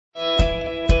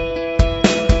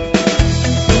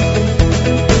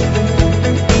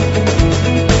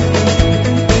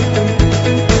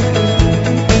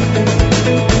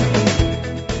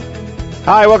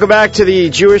Hi, welcome back to the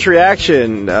Jewish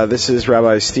Reaction. This is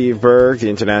Rabbi Steve Burg, the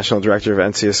International Director of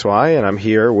NCSY, and I'm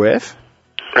here with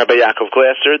Rabbi Yaakov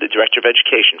Glasser, the Director of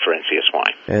Education for NCSY.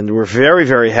 And we're very,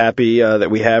 very happy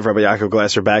that we have Rabbi Yaakov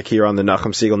Glasser back here on the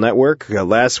Nachum Segal Network.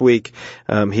 Last week,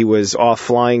 he was off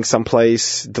flying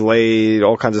someplace, delayed,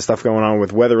 all kinds of stuff going on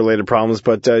with weather-related problems,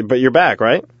 but you're back,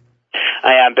 right?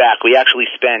 I am back. We actually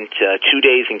spent 2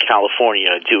 days in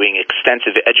California doing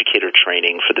extensive educator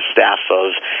training for the staff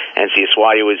of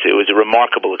NCSY. It was a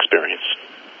remarkable experience.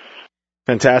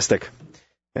 Fantastic.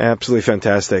 Absolutely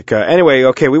fantastic. Anyway,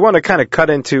 okay, we want to kind of cut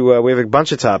into, we have a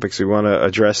bunch of topics we want to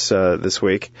address this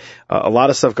week. A lot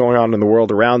of stuff going on in the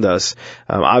world around us.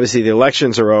 Obviously, the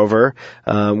elections are over,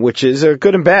 which is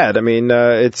good and bad. I mean,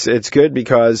 it's good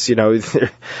because, you know,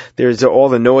 there's all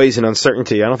the noise and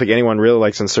uncertainty. I don't think anyone really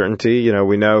likes uncertainty. You know,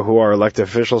 we know who our elected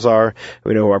officials are.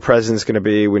 We know who our president's going to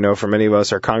be. We know for many of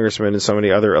us our congressmen and so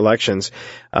many other elections.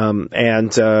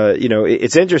 You know,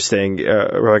 it's interesting,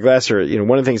 Rabbi Glasser, you know,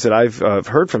 one of the things that I've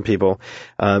heard from people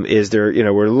is we're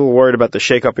a little worried about the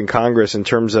shakeup in Congress in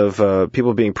terms of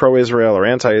people being pro-Israel or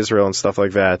anti-Israel and stuff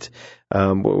like that.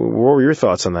 What were your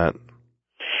thoughts on that?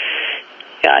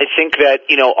 Yeah, I think that,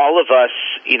 you know, all of us,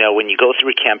 you know, when you go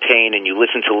through a campaign and you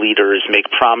listen to leaders make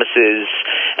promises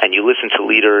and you listen to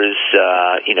leaders,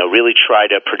 you know, really try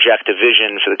to project a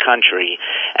vision for the country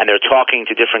and they're talking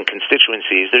to different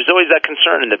constituencies, there's always that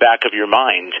concern in the back of your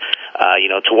mind, you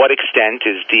know, to what extent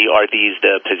are these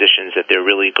the positions that they're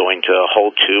really going to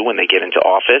hold to when they get into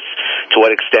office? To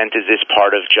what extent is this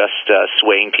part of just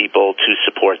swaying people to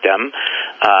support them?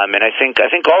 And I think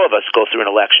all of us go through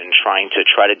an election trying to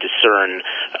discern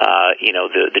you know,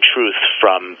 the truth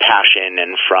from passion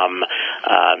and from,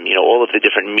 you know, all of the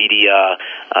different media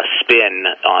spin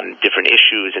on different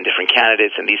issues and different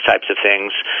candidates and these types of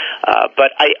things.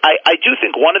 But I do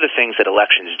think one of the things that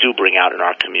elections do bring out in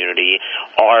our community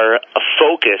are a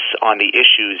focus on the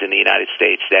issues in the United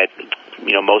States that,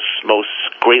 you know, most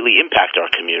greatly impact our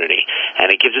community.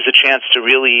 And it gives us a chance to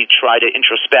really try to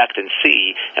introspect and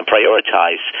see and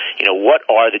prioritize, you know, what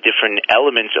are the different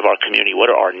elements of our community, what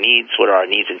are our needs, what are our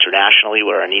needs internationally,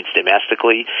 what are our needs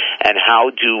domestically, and how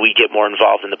do we get more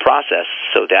involved in the process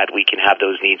so that we can have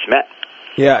those needs met.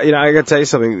 Yeah, you know, I got to tell you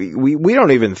something. We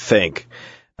don't even think.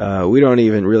 We don't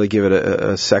even really give it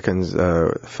a second's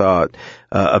thought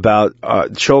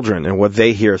about children and what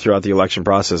they hear throughout the election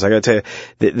process. I got to tell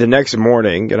you, the next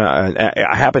morning, you know,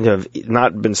 I happen to have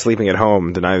not been sleeping at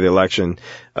home the night of the election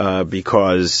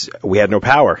because we had no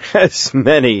power. As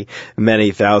many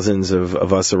thousands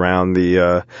of us around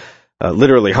the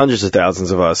literally hundreds of thousands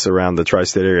of us around the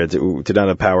tri-state area did not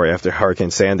have power after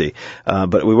Hurricane Sandy.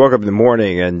 But we woke up in the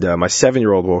morning and my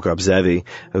 7-year-old woke up, Zevi,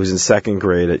 who was in second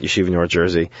grade at Yeshiva, North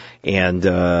Jersey. And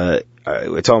I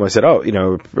told him, I said, oh, you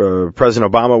know,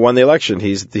 President Obama won the election.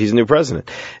 He's the new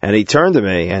president. And he turned to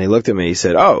me and he looked at me. He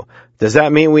said, oh, does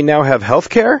that mean we now have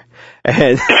health care?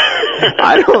 And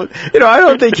I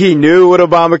don't think he knew what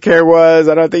Obamacare was.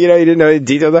 I don't think, you know, he didn't know any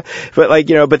details. But like,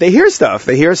 you know, but they hear stuff.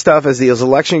 They hear stuff as these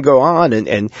elections go on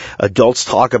and adults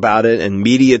talk about it and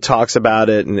media talks about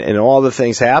it and all the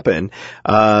things happen.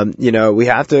 You know, we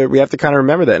have to kind of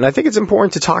remember that. And I think it's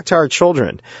important to talk to our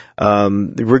children,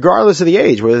 regardless of the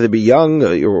age, whether they be young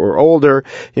or older,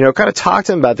 you know, kind of talk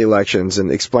to them about the elections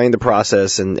and explain the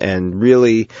process and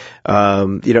really,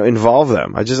 you know, involve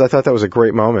them. I thought that was a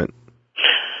great moment.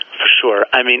 Sure.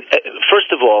 I mean, first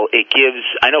of all, it gives,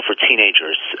 I know for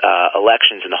teenagers,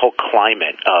 elections and the whole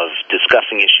climate of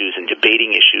discussing issues and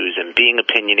debating issues and being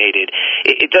opinionated,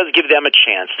 it does give them a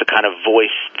chance to kind of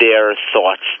voice their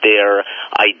thoughts, their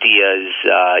ideas,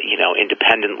 you know,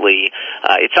 independently.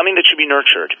 It's something that should be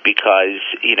nurtured because,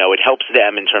 you know, it helps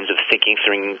them in terms of thinking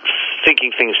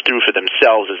things through for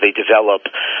themselves as they develop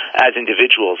as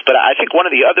individuals. But I think one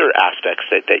of the other aspects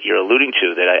that you're alluding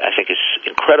to that I think is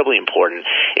incredibly important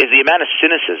is the amount of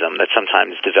cynicism that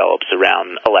sometimes develops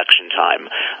around election time,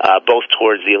 both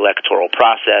towards the electoral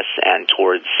process and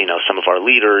towards, you know, some of our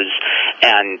leaders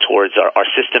and towards our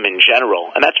system in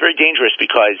general. And that's very dangerous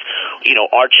because, you know,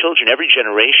 our children, every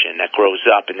generation that grows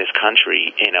up in this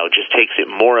country, you know, just takes it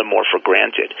more and more for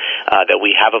granted that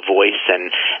we have a voice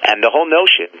and the whole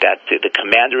notion that the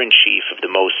commander-in-chief of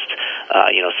the most,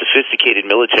 you know, sophisticated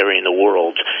military in the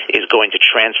world is going to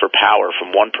transfer power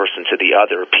from one person to the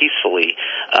other peacefully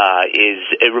is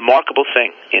a remarkable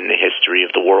thing. in the history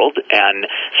of the world, and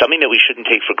something that we shouldn't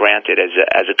take for granted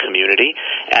as a community.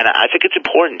 And I think it's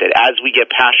important that as we get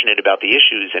passionate about the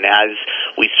issues, and as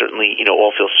we certainly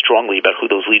all feel strongly about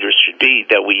who those leaders should be,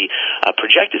 that we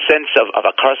project a sense of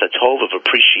hakaras hatov, of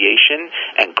appreciation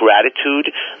and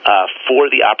gratitude for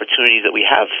the opportunities that we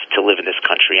have to live in this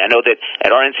country. I know that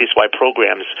at our NCSY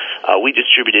programs, we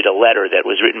distributed a letter that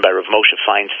was written by Rav Moshe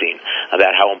Feinstein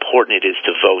about how important it is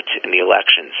to vote in the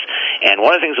elections. And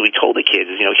one of the things that we told the kids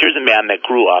is, here's a man that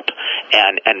grew up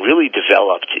and really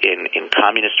developed in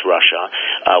communist Russia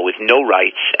with no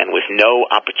rights and with no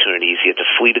opportunities. He had to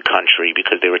flee the country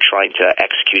because they were trying to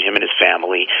execute him and his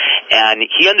family. And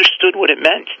he understood what it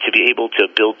meant to be able to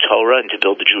build Torah and to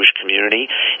build the Jewish community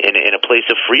in a place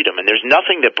of freedom. And there's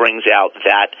nothing that brings out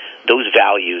those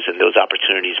values and those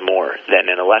opportunities more than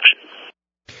an election.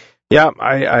 Yeah,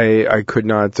 I could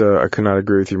not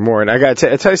agree with you more. And I got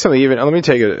to tell you something. Even let me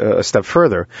take it a step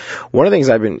further. One of the things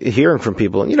I've been hearing from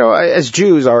people, as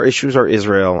Jews, our issues are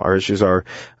Israel. Our issues are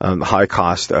high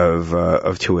cost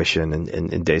of tuition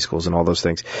and day schools and all those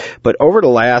things. But over the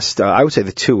last, I would say,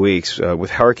 the 2 weeks with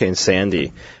Hurricane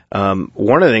Sandy.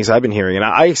 One of the things I've been hearing, and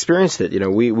I experienced it,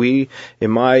 we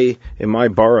in my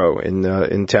borough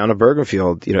in town of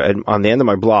Bergenfield, on the end of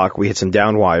my block, we had some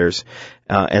down wires.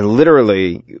 And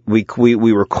literally, we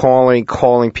were calling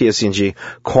PSC&G,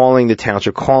 calling the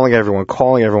township, calling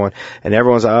everyone, and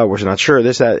everyone's, we're not sure,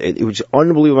 this, that. It was an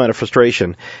unbelievable amount of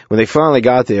frustration. When they finally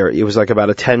got there, it was like about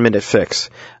a 10-minute fix.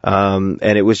 And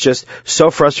it was just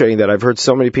so frustrating that I've heard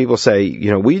so many people say,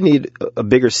 we need a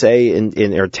bigger say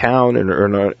in our town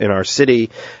and in our city,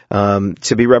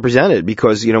 to be represented,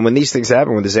 because, when these things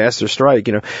happen, when disasters strike,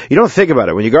 you don't think about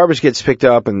it. When your garbage gets picked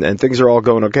up and things are all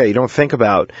going okay, you don't think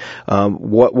about,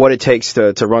 what it takes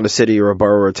to run a city or a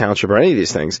borough or a township or any of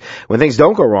these things. When things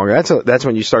don't go wrong, that's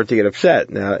when you start to get upset.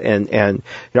 And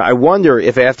I wonder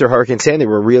if after Hurricane Sandy,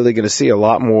 we're really going to see a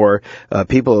lot more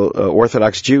people,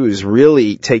 Orthodox Jews,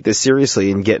 really take this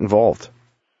seriously and get involved.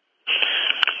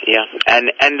 Yeah,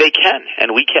 and they can,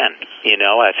 and we can.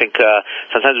 I think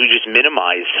sometimes we just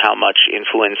minimize how much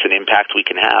influence and impact we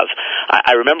can have.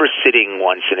 I remember sitting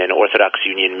once in an Orthodox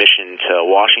Union mission to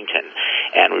Washington,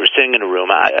 and we were sitting in a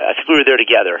room. I think we were there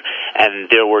together, and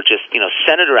there were just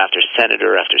senator after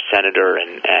senator after senator,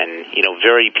 and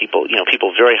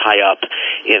people very high up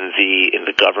in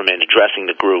the government addressing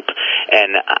the group.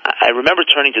 And I remember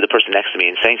turning to the person next to me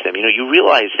and saying to them, you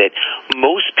realize that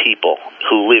most people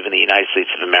who live in the United States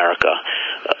of America,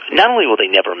 not only will they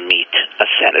never meet a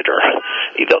senator,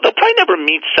 they'll probably never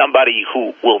meet somebody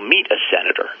who will meet a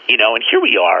senator, and here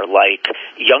we are, like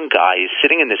young guys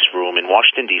sitting in this room in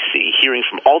Washington, D.C., hearing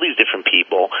from all these different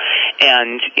people,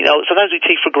 and, sometimes we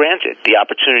take for granted the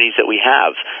opportunities that we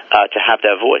have to have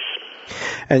that voice.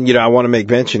 And, I want to make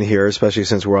mention here, especially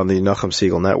since we're on the Nachum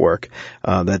Segal Network,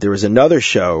 that there was another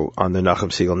show on the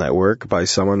Nachum Segal Network by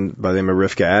someone by the name of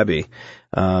Rivka Abbey.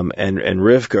 And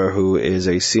Rivka, who is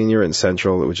a senior in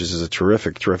Central, which is a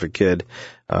terrific kid,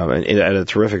 and at a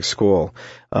terrific school.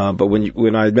 But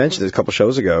when I mentioned this a couple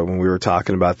shows ago, when we were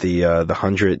talking about the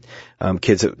 100,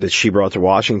 kids that she brought to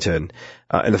Washington,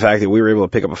 and the fact that we were able to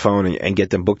pick up a phone and get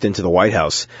them booked into the White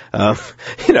House,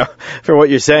 from what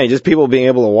you're saying, just people being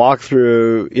able to walk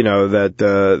through,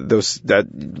 that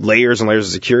layers and layers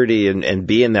of security and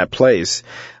be in that place.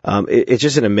 It's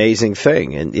just an amazing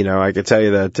thing. And, I could tell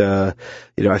you that,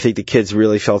 I think the kids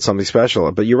really felt something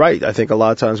special. But you're right. I think a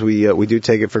lot of times we do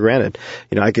take it for granted.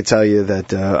 I could tell you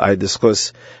that, I had this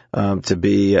close, to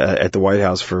be, at the White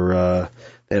House for,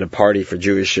 at a party for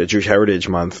Jewish Heritage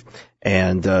Month.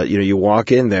 And, you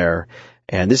walk in there,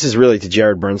 and this is really to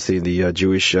Jared Bernstein, the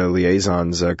Jewish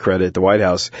liaison's credit at the White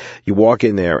House. You walk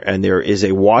in there, and there is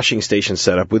a washing station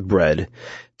set up with bread,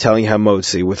 telling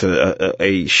hamotzi, with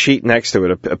a sheet next to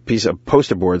it, a piece of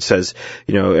poster board says,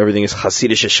 everything is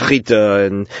Hasidish Shechita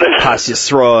and Pas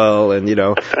Yisrael, and,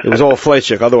 it was all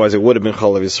fleischik, otherwise it would have been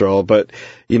Cholav Yisrael, but,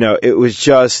 it was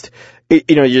just,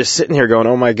 you're just sitting here going,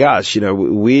 oh my gosh,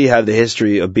 we have the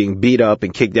history of being beat up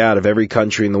and kicked out of every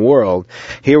country in the world.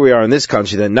 Here we are in this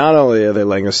country that not only are they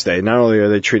letting us stay, not only are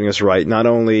they treating us right, not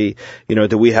only,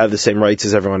 do we have the same rights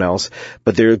as everyone else,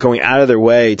 but they're going out of their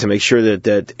way to make sure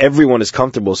that everyone is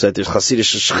comfortable, so that there's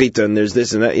Hasidish Shechita and there's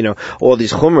this and that, all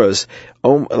these chumras.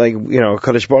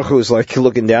 Kadosh Baruch Hu is like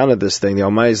looking down at this thing. The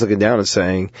Almighty is looking down and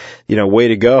saying, way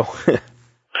to go.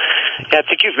 Yeah, I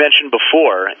think you've mentioned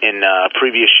before in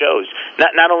previous shows,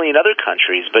 not only in other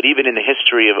countries, but even in the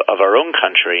history of our own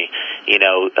country,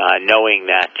 knowing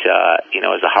that,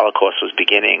 as the Holocaust was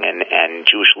beginning and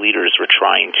Jewish leaders were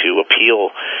trying to appeal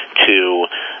to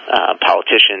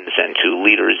politicians and to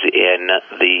leaders in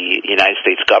the United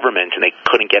States government, and they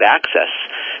couldn't get access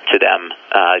to them,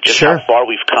 Sure. how far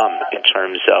we've come in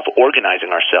terms of organizing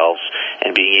ourselves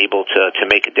and being able to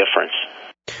make a difference.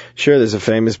 Sure, there's a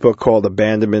famous book called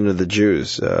Abandonment of the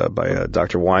Jews by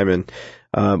Dr. Wyman,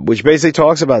 which basically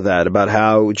talks about that, about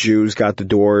how Jews got the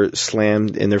door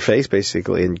slammed in their face,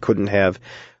 basically, and couldn't have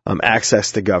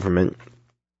access to government.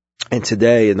 And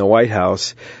today in the White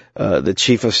House, the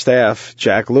chief of staff,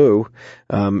 Jack Lew,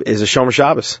 is a Shomer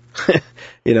Shabbos.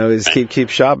 Is keep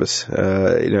Shabbos.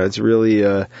 It's really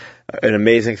an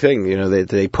amazing thing.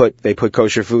 They put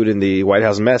kosher food in the White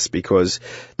House mess because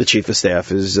the chief of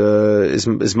staff is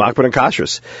makbid and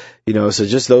kashrus. So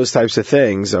just those types of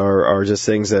things are just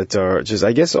things that are just,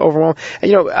 I guess, overwhelming.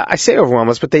 And I say overwhelm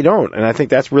us, but they don't. And I think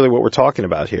that's really what we're talking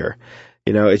about here.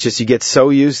 It's just you get so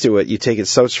used to it, you take it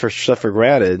so for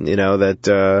granted,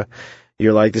 that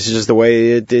you're like, this is just the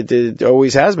way it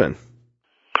always has been.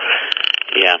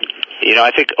 Yeah. I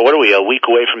think, what are we, a week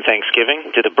away from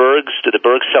Thanksgiving? Do the Burgs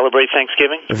celebrate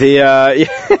Thanksgiving?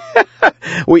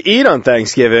 We eat on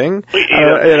Thanksgiving.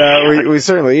 We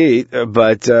certainly eat,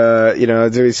 but,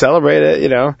 do we celebrate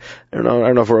it? I don't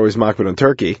know if we're always makbid on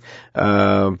turkey.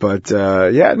 Look,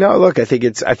 I think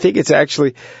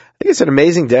it's an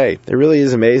amazing day. It really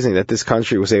is amazing that this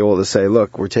country was able to say,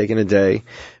 look, we're taking a day.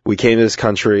 We came to this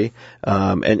country.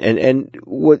 And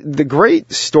what the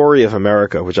great story of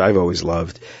America, which I've always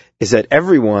loved, is that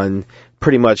everyone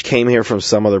pretty much came here from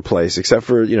some other place, except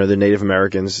for, the Native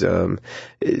Americans.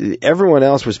 Everyone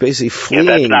else was basically fleeing.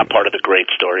 Yeah, that's not part of the great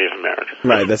story of America.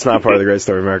 Right, that's not part of the great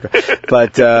story of America.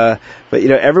 But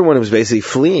everyone was basically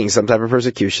fleeing some type of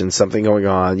persecution, something going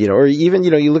on, or even,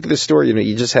 you look at the story,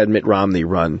 you just had Mitt Romney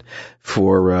run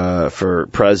for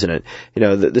president.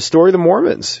 The story of the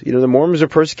Mormons. The Mormons are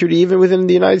persecuted even within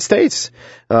the United States,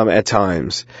 at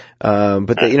times.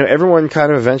 But everyone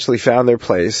kind of eventually found their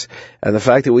place. And the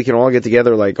fact that we can all get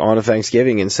together like on a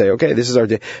Thanksgiving and say, okay, this is our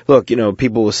day. Look,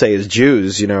 people will say as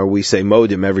Jews, we say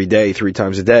modim every day, 3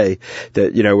 times a day,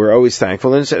 that, we're always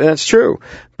thankful. And that's true.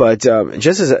 But,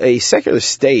 just as a secular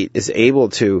state is able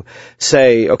to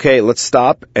say, okay, let's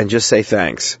stop and just say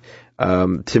thanks,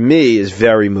 to me is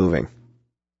very moving.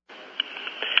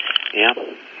 Yeah.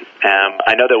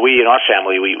 I know that we in our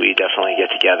family, we definitely get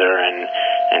together and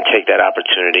take that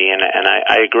opportunity, and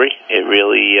I agree. It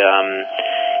really,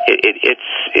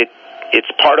 it's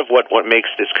part of what makes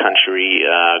this country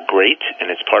great, and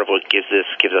it's part of what gives us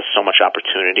so much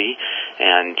opportunity,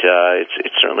 and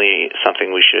it's certainly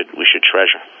something we should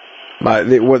treasure.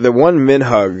 The one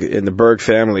minhag in the Burg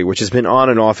family, which has been on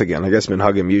and off again, I guess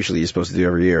minhagim usually you're supposed to do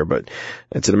every year, but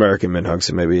it's an American minhag,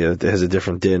 so maybe it has a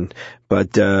different din.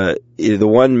 But the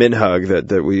one minhag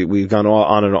that we've gone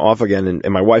on and off again,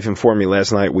 and my wife informed me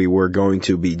last night we were going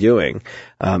to be doing,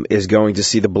 is going to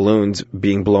see the balloons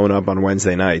being blown up on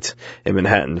Wednesday night in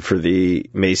Manhattan for the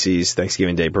Macy's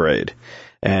Thanksgiving Day Parade.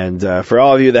 And for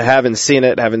all of you that haven't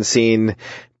seen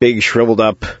big shriveled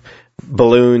up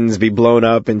balloons be blown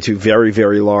up into very,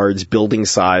 very large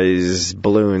building-size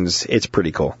balloons, it's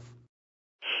pretty cool.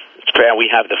 It's great. We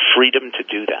have the freedom to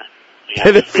do that.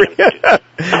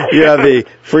 You have the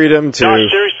freedom to... No,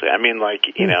 seriously. I mean,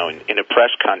 in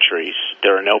oppressed countries,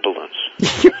 there are no balloons.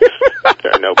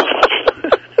 There are no balloons.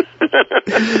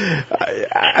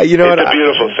 You know it's a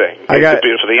beautiful thing. It's a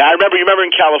beautiful thing. You remember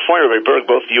in California, Burg,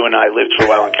 both you and I lived for a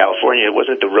while in California.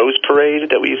 Wasn't it the Rose Parade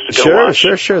that we used to go watch?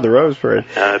 Sure, the Rose Parade.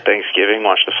 Thanksgiving,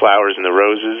 watch the flowers and the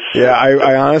roses. Yeah,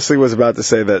 I honestly was about to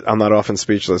say that I'm not often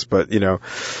speechless, but,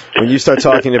 when you start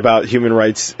talking about human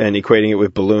rights and equating it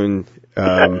with balloons,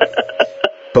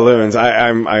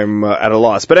 I'm at a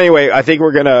loss. But anyway, I think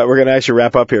we're gonna actually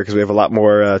wrap up here because we have a lot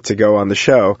more to go on the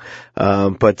show.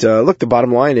 But look, the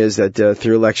bottom line is that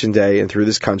through Election Day and through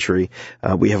this country,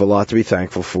 we have a lot to be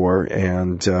thankful for,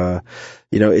 and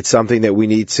it's something that we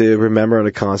need to remember on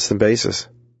a constant basis.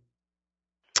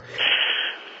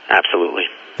 Absolutely.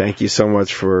 Thank you so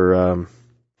much for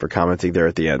commenting there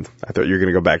at the end. I thought you were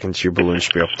gonna go back into your balloon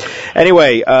spiel.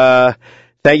 Anyway,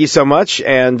 thank you so much,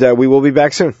 and we will be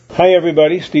back soon. Hi,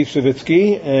 everybody. Steve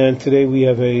Savitsky, and today we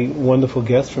have a wonderful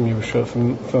guest from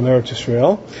Eretz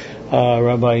Israel,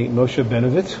 Rabbi Moshe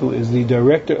Benovitz, who is the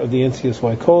director of the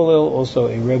NCSY Kollel, also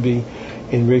a Rebbe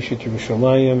in Reshit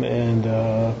Yerushalayim,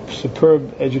 and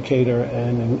superb educator,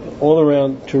 and an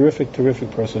all-around terrific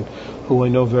person who I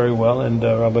know very well. And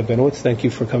Rabbi Benowitz, thank you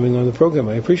for coming on the program.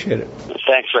 I appreciate it.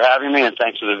 Thanks for having me, and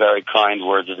thanks for the very kind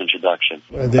words of introduction.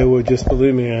 They were, just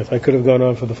believe me, if I could have gone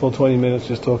on for the full 20 minutes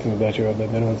just talking about you, Rabbi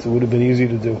Benowitz, it would have been easy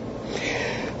to do.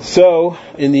 So,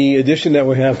 in the edition that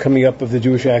we have coming up of the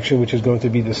Jewish Action, which is going to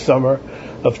be the summer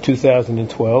of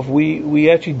 2012,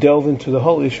 we actually delve into the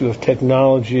whole issue of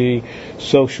technology,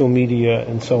 social media,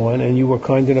 and so on. And you were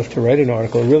kind enough to write an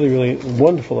article, a really, really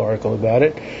wonderful article about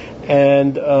it.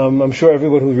 And I'm sure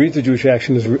everyone who reads the Jewish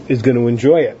Action is going to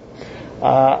enjoy it.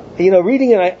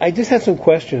 Reading it, I just have some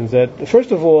questions. That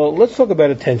first of all, let's talk about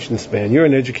attention span. You're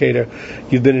an educator.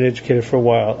 You've been an educator for a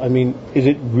while. I mean, is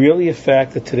it really a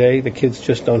fact that today the kids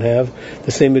just don't have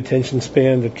the same attention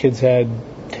span that kids had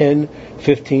 10,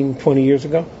 15, 20 years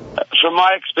ago? From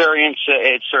my experience,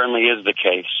 it certainly is the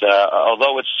case.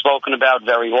 Although it's spoken about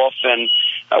very often,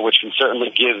 which can certainly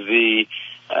give the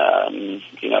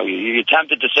you're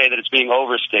tempted to say that it's being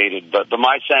overstated, but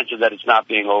my sense is that it's not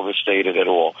being overstated at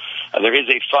all. There is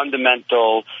a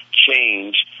fundamental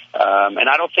change, and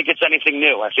I don't think it's anything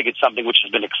new. I think it's something which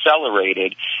has been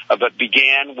accelerated, but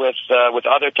began with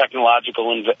other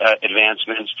technological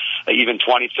advancements even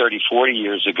 20, 30, 40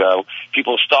 years ago.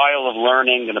 People's style of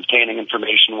learning and obtaining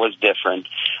information was different,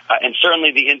 and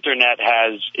certainly the Internet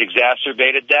has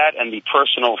exacerbated that, and the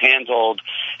personal handheld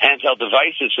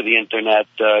devices for the Internet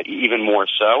even more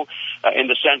so, in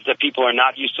the sense that people are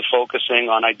not used to focusing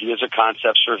on ideas or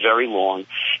concepts for very long,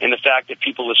 in the fact that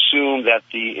people assume that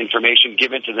the information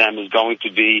given to them is going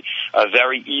to be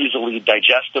very easily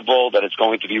digestible, that it's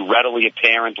going to be readily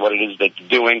apparent what it is that they're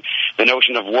doing. The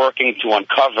notion of working to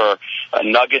uncover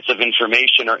nuggets of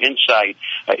information or insight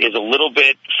is a little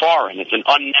bit foreign. It's an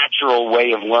unnatural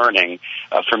way of learning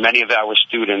for many of our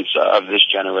students of this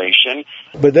generation.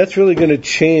 But that's really going to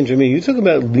change. I mean, you talk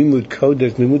about Limud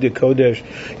Kodesh,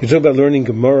 you talk about learning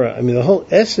Gemara. I mean, the whole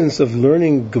essence of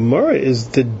learning Gemara is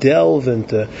to delve and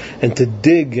to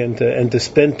dig and to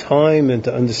spend time and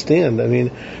to understand. I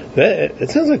mean, it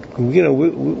sounds like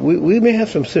we may have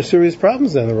some serious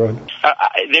problems down the road.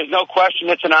 There's no question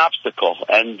it's an obstacle,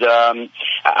 and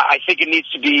I think it needs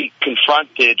to be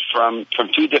confronted from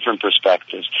two different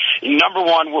perspectives. Number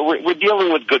one, we're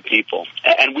dealing with good people,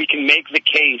 and we can make the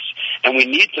case, and we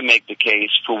need to make the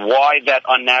case for why that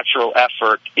unnatural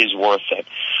effort is worth it.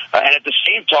 And at the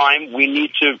same time, we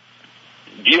need to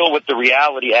deal with the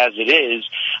reality as it is,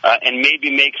 and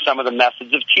maybe make some of the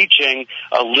methods of teaching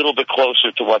a little bit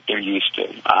closer to what they're used to.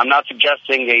 I'm not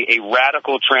suggesting a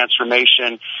radical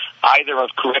transformation either of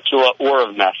curricula or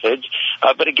of methods,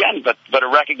 but a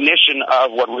recognition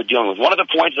of what we're dealing with. One of the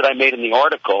points that I made in the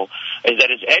article is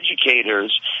that as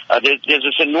educators, there's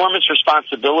this enormous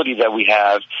responsibility that we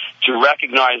have to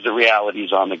recognize the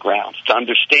realities on the ground, to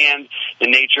understand the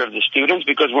nature of the students,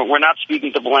 because we're not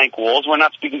speaking to blank walls, we're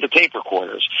not speaking to tape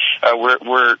recorders.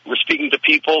 We're speaking to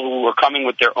people who are coming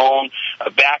with their own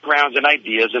backgrounds and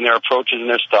ideas and their approaches and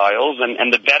their styles,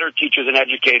 and the better teachers and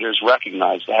educators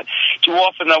recognize that. Too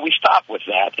often, though, we stop with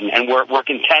that, and we're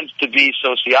content to be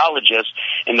sociologists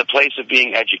in the place of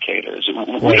being educators.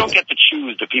 We don't get to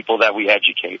choose the people that we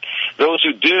educate. Those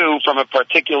who do, from a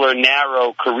particular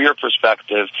narrow career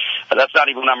perspective, that's not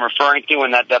even what I'm referring to,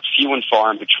 and that's few and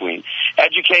far in between.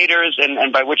 Educators,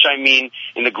 and by which I mean,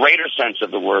 in the greater sense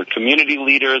of the word, community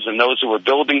leaders and those who are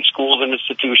building schools and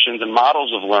institutions and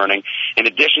models of learning, in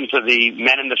addition to the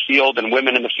men in the field and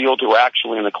women in the field who are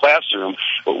actually in the classroom,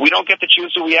 we don't get to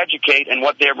choose who we educate and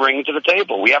what they're bringing to the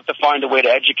table. We have to find a way to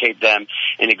educate them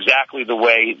in exactly the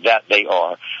way that they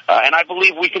are. And I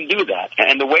believe we can do that.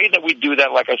 And the way that we do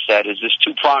that, like I said, is this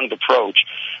two-pronged approach.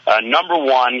 Number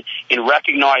one, in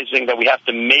recognizing that we have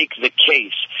to make the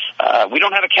case. We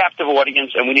don't have a captive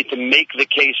audience, and we need to make the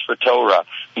case for Torah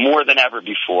more than ever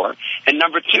before. And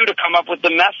number two, to come up with the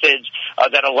methods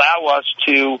that allow us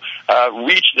to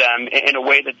reach them in a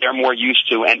way that they're more used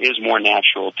to and is more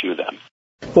natural to them.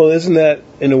 Well, isn't that,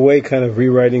 in a way, kind of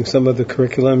rewriting some of the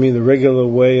curriculum? I mean, the regular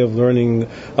way of learning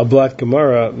a Blat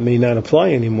Gemara may not apply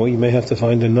anymore. You may have to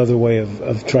find another way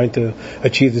of trying to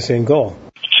achieve the same goal.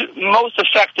 Most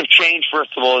effective change,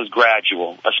 first of all, is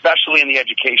gradual, especially in the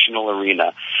educational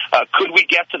arena. Could we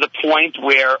get to the point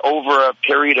where over a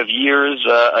period of years,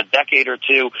 a decade or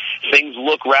two, things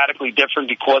look radically different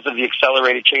because of the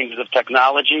accelerated changes of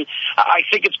technology? I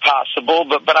think it's possible,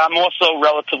 but I'm also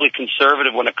relatively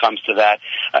conservative when it comes to that.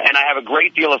 And I have a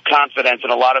great deal of confidence in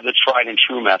a lot of the tried and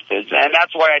true methods. And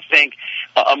that's why I think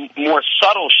more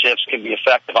subtle shifts can be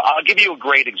effective. I'll give you a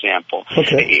great example.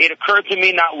 Okay. It occurred to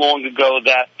me not long ago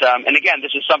that, and again,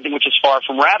 this is something which is far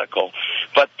from radical,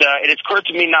 But it occurred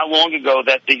to me not long ago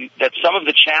that some of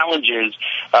the challenges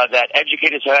that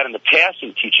educators have had in the past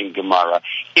in teaching Gemara,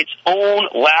 its own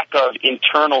lack of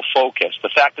internal focus,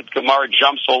 the fact that Gemara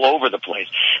jumps all over the place,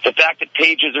 the fact that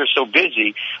pages are so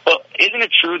busy. Well, isn't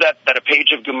it true that a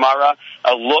page of Gemara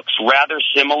looks rather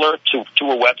similar to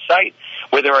a website,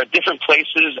 where there are different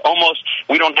places? Almost,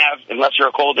 we don't have, unless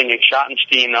you're holding a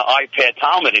Schottenstein iPad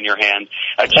Talmud in your hand,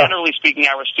 generally speaking,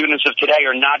 our students of today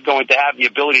are not going to have the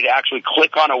ability to actually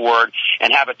click on a word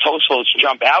and have a Tosfos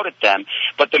jump out at them.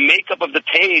 But the makeup of the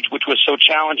page, which was so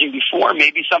challenging before,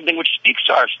 may be something which speaks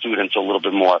to our students a little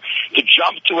bit more. To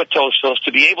jump to a Tosfos,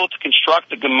 to be able to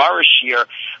construct a Gemara shir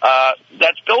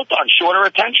that's built on shorter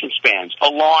attention spans, a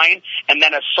line and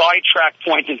then a sidetrack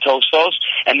point in Tosfos,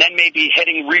 and then maybe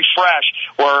hitting refresh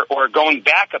or going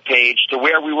back a page to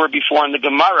where we were before in the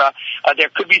Gemara. There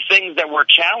could be things that were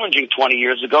challenging 20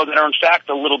 years ago that are in fact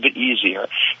a little bit easier.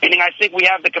 Meaning, I think we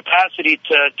have the capacity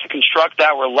to construct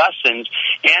our lessons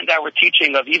and our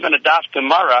teaching of even a Daf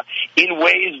Gemara in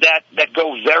ways that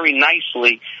go very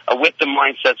nicely with the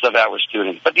mindsets of our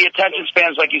students. But the attention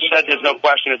spans, like you said, there's no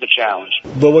question, is a challenge.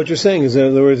 But what you're saying is, in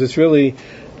other words, it's really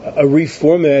a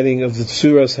reformatting of the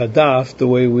Tzuras Hadaf, the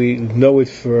way we know it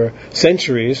for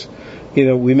centuries.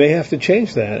 We may have to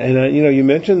change that. And, you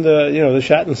mentioned the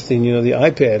Schottenstein, the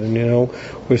iPad, and,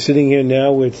 we're sitting here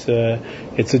now with,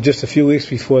 it's just a few weeks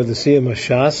before the Siyam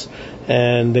HaShas,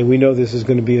 and we know this is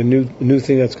going to be a new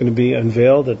thing that's going to be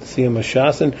unveiled at the Siyam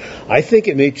HaShas, and I think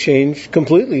it may change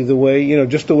completely the way,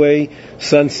 just the way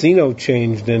Sansino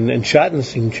changed and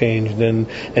Schottenstein changed and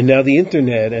now the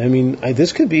Internet. I mean,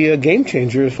 this could be a game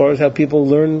changer as far as how people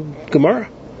learn Gemara.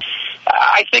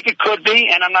 I think it could be,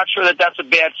 and I'm not sure that that's a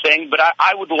bad thing, but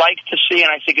I would like to see,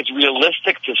 and I think it's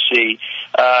realistic to see,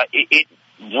 it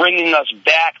bringing us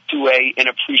back to an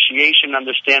appreciation,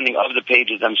 understanding of the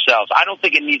pages themselves. I don't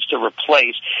think it needs to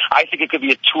replace. I think it could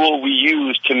be a tool we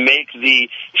use to make the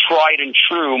tried and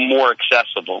true more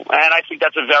accessible. And I think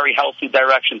that's a very healthy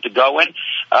direction to go in,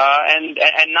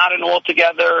 and not an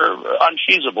altogether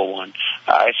unfeasible one.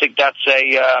 I think that's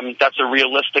a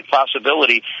realistic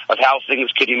possibility of how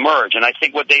things could emerge. And I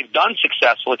think what they've done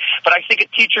successfully, but I think a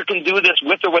teacher can do this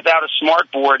with or without a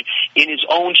smart board in his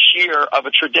own share of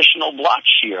a traditional block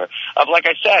share of, like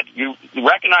I said, you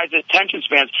recognize the attention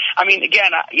spans. I mean,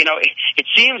 again, it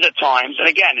seems at times, and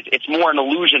again, it's more an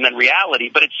illusion than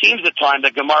reality, but it seems at times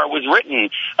that Gemara was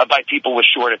written by people with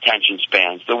short attention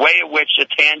spans. The way in which the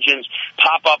tangents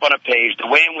pop up on a page, the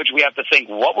way in which we have to think,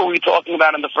 what were we talking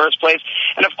about in the first place?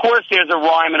 And of course, there's a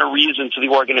rhyme and a reason to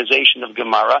the organization of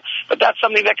Gemara, but that's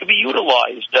something that could be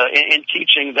utilized in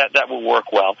teaching that will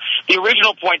work well. The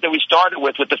original point that we started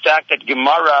with the fact that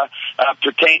Gemara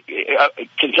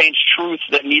contains truths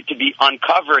that need to be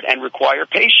uncovered and require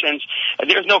patience,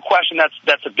 there's no question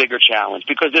that's a bigger challenge,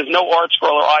 because there's no art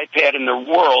scroll or iPad in the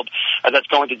world that's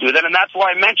going to do that. And that's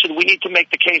why I mentioned we need to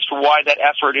make the case for why that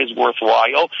effort is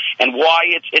worthwhile and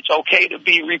why it's okay to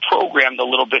be reprogrammed a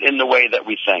little bit in the way that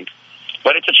we think.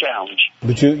 But it's a challenge.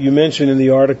 But you mentioned in the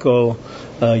article,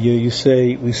 you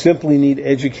say, we simply need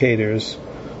educators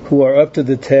who are up to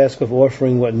the task of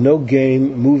offering what no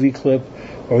game, movie clip,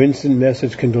 or instant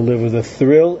message can deliver: the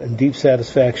thrill and deep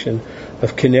satisfaction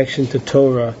of connection to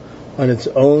Torah on its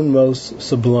own most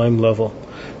sublime level.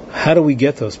 How do we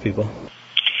get those people?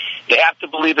 They have to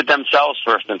believe it themselves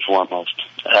first and foremost.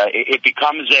 It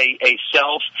becomes a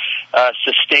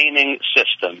self-sustaining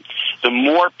system. The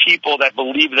more people that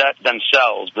believe that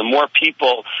themselves, the more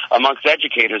people amongst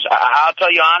educators. I'll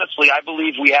tell you honestly, I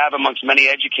believe we have amongst many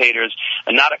educators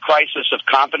not a crisis of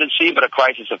competency, but a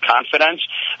crisis of confidence.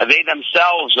 They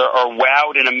themselves are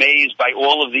wowed and amazed by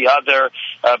all of the other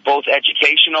both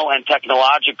educational and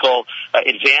technological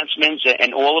advancements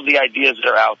and all of the ideas that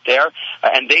are out there.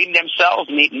 And they themselves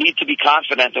need to be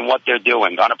confident in what they're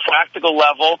doing. On a practical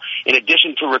level, in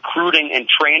addition to recruiting and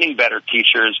training better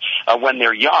teachers when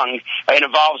they're young, it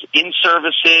involves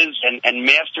in-services and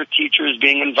master teachers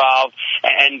being involved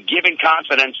and giving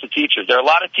confidence to teachers. There are a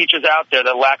lot of teachers out there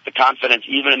that lack the confidence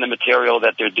even in the material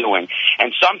that they're doing.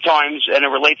 And sometimes, and it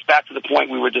relates back to the point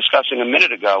we were discussing a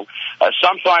minute ago,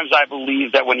 sometimes I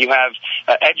believe that when you have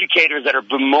educators that are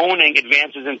bemoaning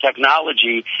advances in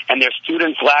technology and their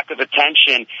students' lack of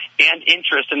attention and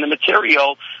interest in the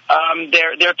material,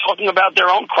 they're talking about their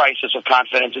own crisis of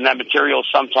confidence in that material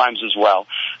sometimes as well.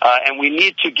 And we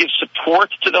need to give support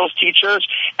to those teachers,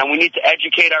 and we need to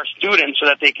educate our students so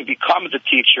that they can become the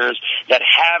teachers that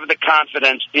have the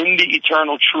confidence in the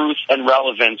eternal truth and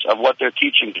relevance of what they're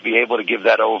teaching to be able to give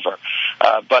that over.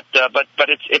 But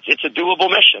it's a doable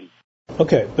mission.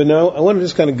 Okay, but now I want to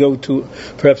just kind of go to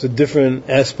perhaps a different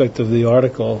aspect of the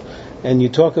article, and you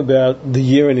talk about the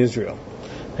year in Israel.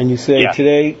 And you say,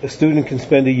 today, a student can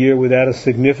spend a year without a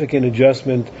significant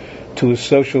adjustment to his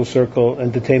social circle,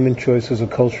 entertainment choices, or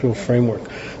cultural framework.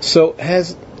 So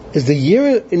is the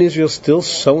year in Israel still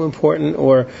so important,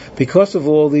 or because of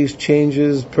all these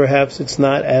changes, perhaps it's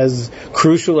not as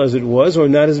crucial as it was, or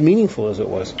not as meaningful as it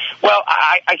was? Well,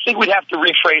 I think we'd have to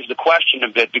rephrase the question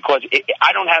a bit, because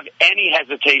I don't have any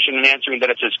hesitation in answering that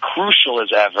it's as crucial as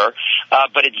ever,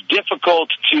 but it's difficult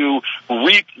to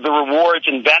reap the rewards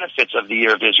and benefits of the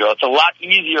Year of Israel. It's a lot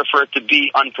easier for it to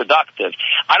be unproductive.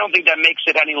 I don't think that makes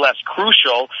it any less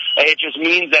crucial. It just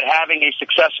means that having a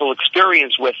successful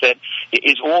experience with it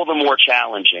is all the more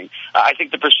challenging. I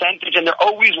think the percentage, and there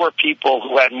always were people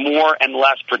who had more and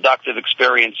less productive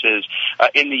experiences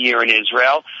in the year in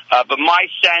Israel, but my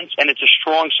sense, and it's a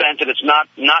strong sense, and it's not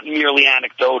merely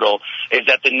anecdotal, is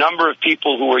that the number of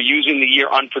people who are using the year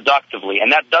unproductively,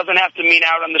 and that doesn't have to mean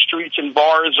out on the streets and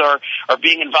bars or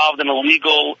being involved in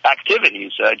illegal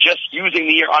activities, just using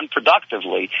the year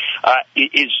unproductively,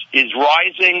 is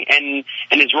rising and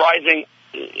is rising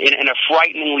in a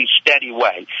frighteningly steady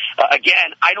way.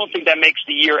 Again, I don't think that makes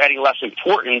the year any less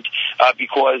important,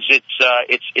 because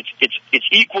it's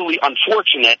equally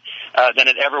unfortunate than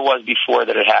it ever was before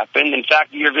that it happened. In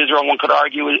fact, the Year of Israel, one could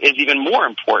argue, is even more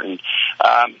important.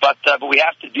 But we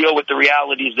have to deal with the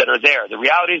realities that are there. The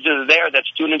realities that are there, that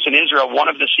students in Israel, one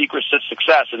of the secrets to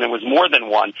success, and there was more than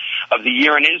one, of the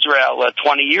Year in Israel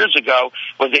 20 years ago,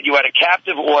 was that you had a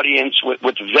captive audience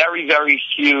with very, very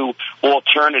few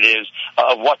alternatives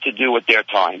of what to do with their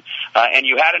time. And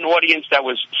you had an audience that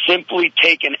was simply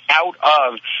taken out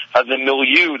of the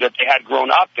milieu that they had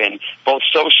grown up in, both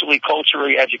socially,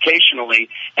 culturally, educationally,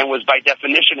 and was by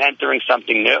definition entering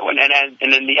something new.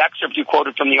 And in the excerpt you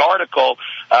quoted from the article,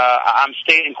 I'm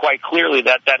stating quite clearly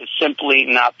that is simply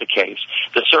not the case.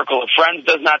 The circle of friends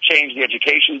does not change. The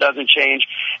education doesn't change.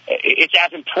 It's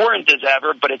as important as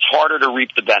ever, but it's harder to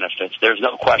reap the benefits. There's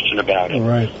no question about it. All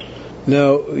right.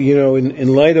 Now,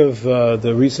 in light of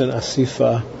the recent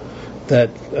asifa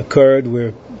that occurred,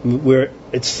 where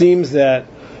it seems that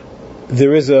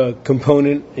there is a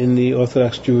component in the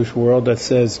Orthodox Jewish world that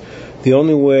says the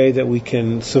only way that we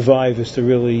can survive is to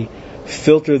really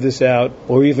filter this out,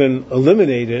 or even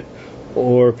eliminate it,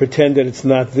 or pretend that it's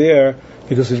not there,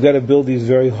 because we've got to build these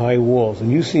very high walls.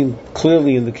 And you seem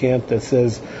clearly in the camp that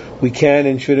says we can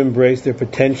and should embrace their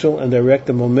potential and direct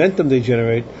the momentum they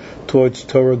generate towards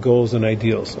Torah goals and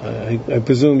ideals. I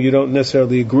presume you don't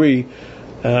necessarily agree,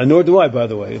 nor do I, by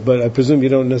the way, but I presume you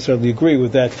don't necessarily agree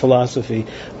with that philosophy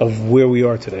of where we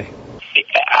are today.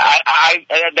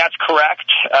 That's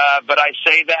correct, but I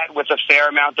say that with a fair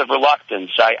amount of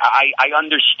reluctance. I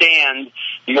understand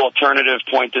the alternative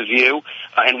point of view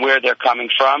and where they're coming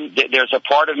from. There's a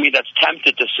part of me that's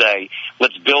tempted to say,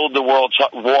 let's build the world's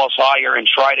walls higher and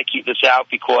try to keep this out,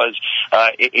 because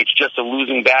it's just a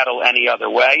losing battle any other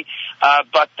way.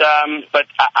 But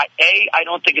I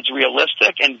don't think it's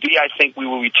realistic, and B, I think we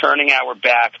will be turning our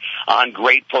back on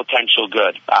great potential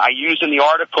good. I used in the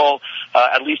article,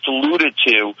 at least alluded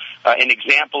to, an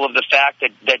example of the fact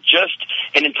that just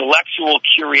an intellectual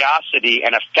curiosity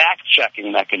and a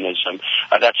fact-checking mechanism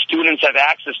that students have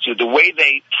access to, the way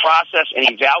they process and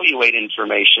evaluate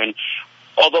information,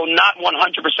 although not 100%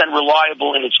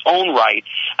 reliable in its own right,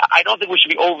 I don't think we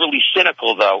should be overly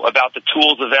cynical, though, about the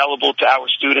tools available to our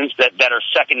students that are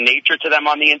second nature to them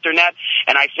on the Internet.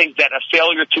 And I think that a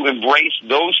failure to embrace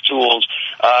those tools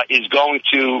is going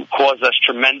to cause us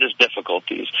tremendous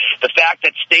difficulties. The fact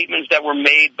that statements that were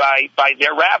made by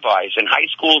their rabbis in high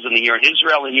schools in the year in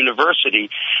Israel and university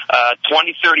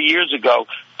 20, 30 years ago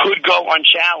could go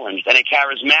unchallenged, and a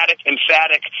charismatic,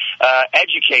 emphatic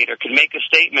educator could make a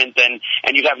statement, and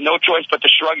you have no choice but to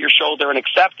shrug your shoulder and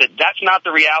accept it. That's not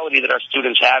the reality that our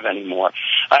students have anymore,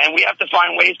 and we have to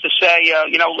find ways to say,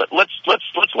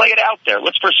 let's lay it out there.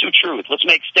 Let's pursue truth. Let's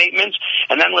make statements,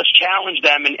 and then let's challenge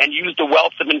them and use the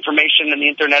wealth of information and the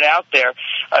Internet out there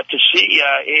to see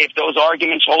if those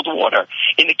arguments hold water.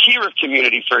 In the Kiruv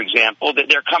community, for example, that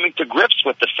they're coming to grips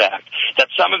with the fact that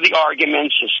some of the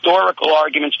arguments, historical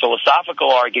arguments,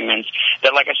 philosophical arguments,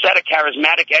 that, like I said, a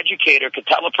charismatic educator could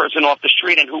tell a person off the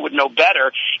street and who would know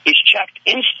better, is checked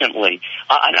instantly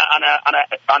on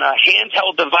a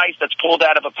handheld device that's pulled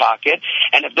out of a pocket.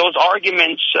 And if those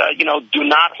arguments, do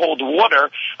not hold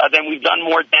water, then we've done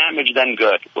more damage than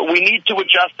good. But we need to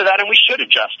adjust to that, and we should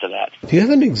adjust to that. Do you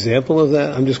have an example of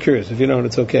that? I'm just curious. If you don't,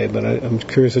 it's okay, but I'm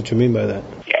curious what you mean by that.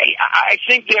 Yeah, I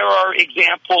think there are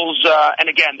examples, and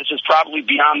again, this is probably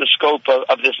beyond the scope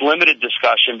of this limited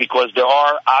discussion because there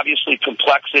are obviously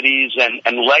complexities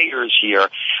and layers here.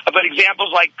 But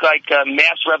examples like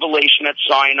mass revelation at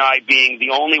Sinai being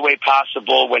the only way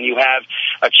possible when you have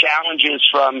challenges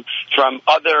from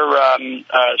other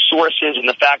sources,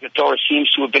 and the fact that Torah seems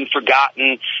to have been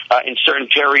forgotten in certain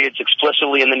periods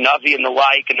explicitly in the Navi and the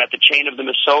like, and that the chain of the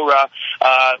Masorah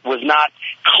was not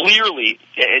clearly.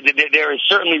 There is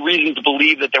certainly reason to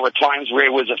believe that there were times where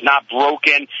it was, if not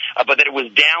broken, but that it was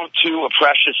down to a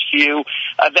precious few.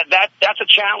 That's a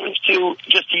challenge to,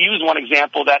 just to use one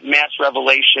example, that mass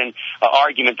revelation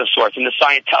argument of sorts. In the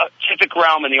scientific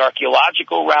realm and the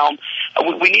archaeological realm,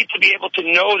 we need to be able to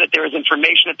know that there is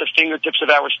information at the fingertips of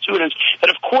our students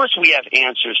that of course we have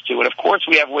answers to, and of course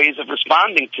we have ways of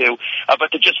responding to,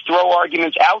 but to just throw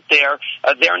arguments out there,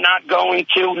 they're not going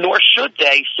to, nor should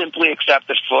they, simply accept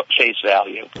at face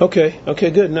value. Okay,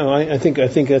 good. No, I think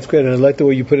that's great, and I like the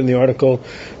way you put in the article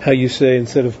how you say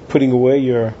instead of putting away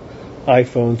your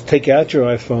iPhones, take out your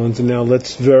iPhones, and now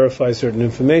let's verify certain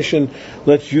information.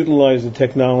 Let's utilize the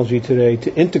technology today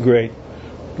to integrate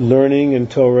learning and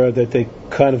Torah, that they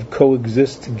kind of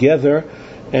coexist together.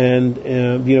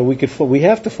 And we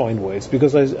have to find ways,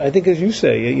 because I think, as you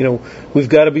say, we've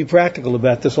got to be practical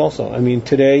about this also. I mean,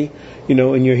 today, in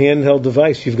your handheld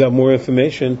device, you've got more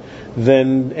information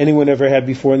than anyone ever had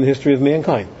before in the history of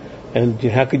mankind. And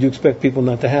how could you expect people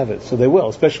not to have it? So they will,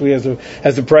 especially as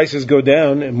the prices go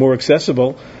down and more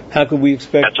accessible. How could we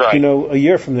expect, a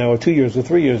year from now, or 2 years, or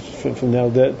 3 years from now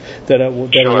that it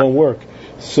won't work?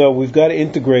 So we've got to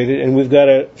integrate it, and we've got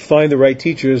to find the right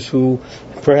teachers who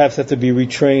perhaps have to be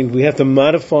retrained. We have to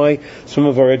modify some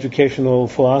of our educational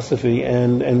philosophy,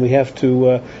 and we have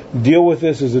to deal with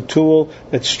this as a tool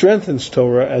that strengthens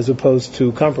Torah as opposed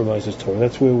to compromises Torah.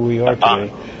 That's where we are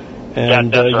today.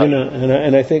 And that's right.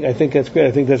 And I think that's great.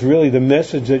 I think that's really the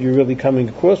message that you're really coming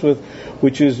across with,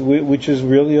 which is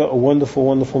really a wonderful,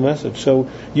 wonderful message. So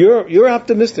you're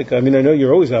optimistic. I mean, I know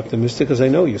you're always optimistic, because I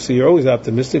know you. So you're always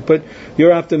optimistic, but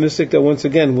you're optimistic that once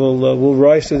again we'll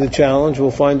rise to the challenge.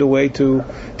 We'll find a way to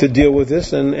deal with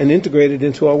this and integrate it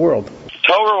into our world.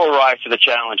 Torah will rise to the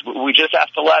challenge. We just have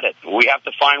to let it. We have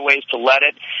to find ways to let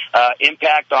it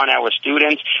impact on our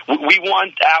students. We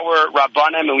want our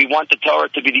Rabbanim and we want the Torah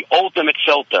to be the ultimate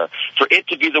filter, for it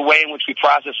to be the way in which we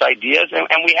process ideas,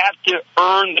 and we have to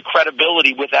earn the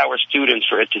credibility with our students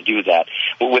for it to do that.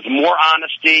 With more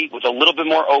honesty, with a little bit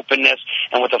more openness,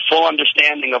 and with a full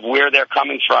understanding of where they're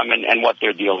coming from and what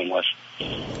they're dealing with.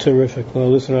 Terrific.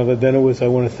 Well, listen, Rabbi Benowitz, I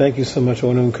want to thank you so much. I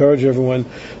want to encourage everyone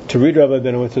to read Rabbi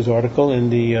Benowitz's article in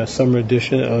the summer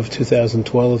edition of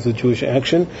 2012 of the Jewish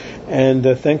Action. And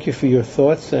thank you for your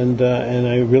thoughts, and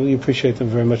I really appreciate them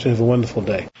very much, and have a wonderful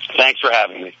day. Thanks for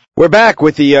having me. We're back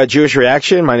with the Jewish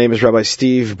Reaction. My name is Rabbi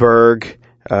Steve Burg,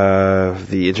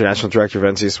 the International Director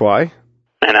of NCSY.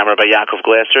 And I'm Rabbi Yaakov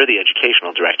Glasser, the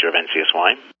Educational Director of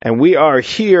NCSY. And we are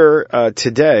here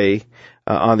today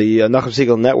on the Nachum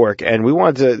Segal Network, and we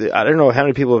wanted to, I don't know how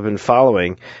many people have been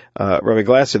following Rabbi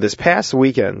Glasser this past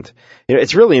weekend.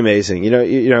 It's really amazing.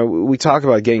 We talk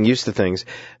about getting used to things.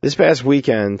 This past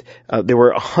weekend, there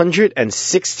were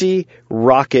 160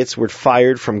 rockets were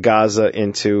fired from Gaza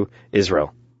into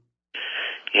Israel.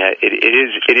 Yeah,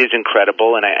 it is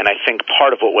incredible, and I think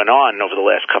part of what went on over the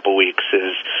last couple of weeks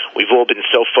is we've all been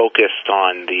so focused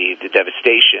on the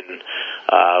devastation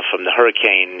from the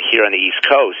hurricane here on the East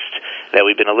Coast that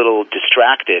we've been a little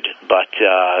distracted. But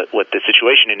what the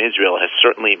situation in Israel has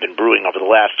certainly been brewing over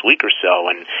the last week or so,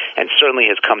 and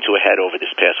certainly has come to a head over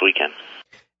this past weekend.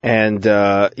 And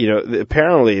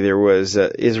apparently there was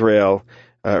Israel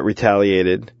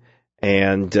retaliated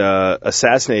and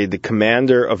assassinated the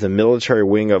commander of the military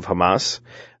wing of Hamas,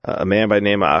 a man by the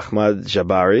name of Ahmad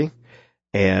Jabari.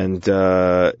 And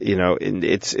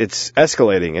it's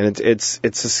escalating, and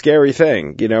it's a scary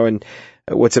thing, and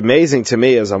what's amazing to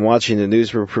me as I'm watching the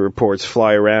news reports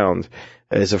fly around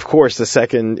is, of course, the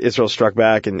second Israel struck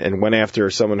back and went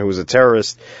after someone who was a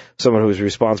terrorist, someone who was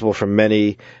responsible for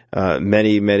many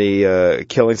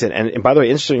killings. And by the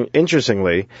way,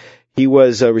 interestingly, he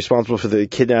was responsible for the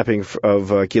kidnapping of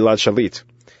Gilad Shalit,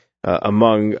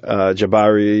 among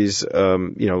Jabari's,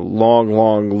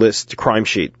 long list crime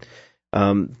sheet.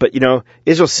 But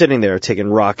Israel's sitting there taking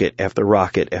rocket after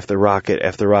rocket after rocket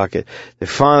after rocket. They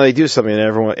finally do something and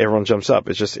everyone jumps up.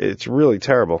 It's really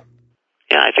terrible.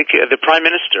 Yeah, I think the Prime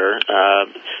Minister,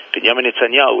 Benjamin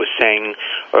Netanyahu, was saying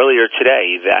earlier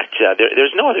today that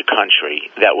there's no other country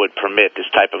that would permit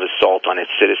this type of assault on its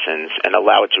citizens and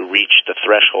allow it to reach the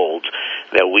threshold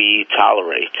that we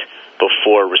tolerate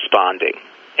before responding.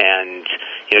 And,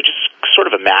 just sort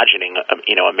of imagining,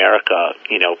 America,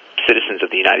 citizens of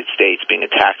the United States being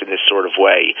attacked in this sort of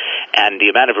way, and the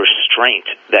amount of restraint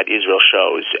that Israel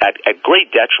shows at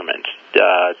great detriment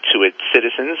to its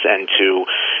citizens and to,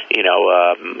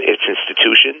 its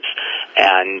institutions.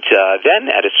 And then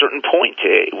at a certain point,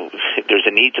 there's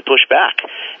a need to push back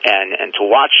and to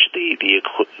watch the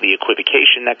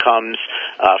equivocation that comes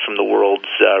from the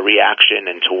world's reaction,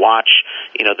 and to watch,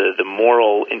 the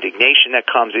moral indignation that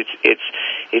comes.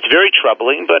 It's very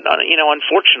troubling, but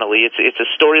unfortunately, it's a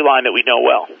storyline that we know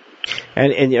well.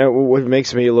 And what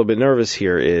makes me a little bit nervous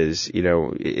here is,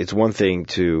 it's one thing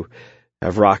to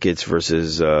have rockets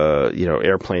versus,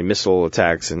 airplane missile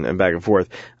attacks and back and forth.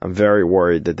 I'm very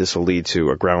worried that this will lead to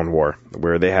a ground war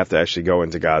where they have to actually go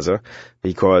into Gaza,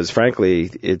 because frankly,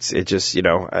 it's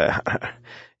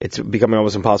becoming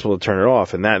almost impossible to turn it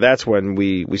off. And that's when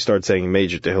we start saying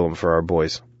major tehillim for our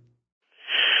boys.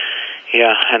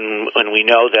 Yeah, and we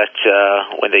know that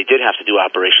when they did have to do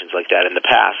operations like that in the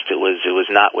past, it was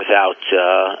not without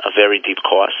a very deep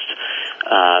cost,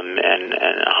 and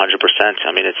 100%.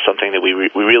 I mean, it's something that we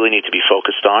really need to be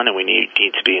focused on, and we need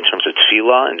to be in terms of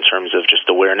tefillah, in terms of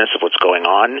just awareness of what's going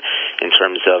on, in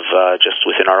terms of just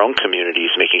within our own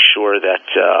communities, making sure that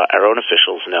our own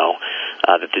officials know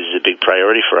that this is a big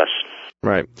priority for us.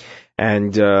 Right.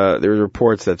 And there were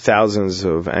reports that thousands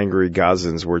of angry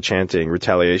Gazans were chanting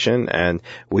retaliation, and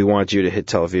we want you to hit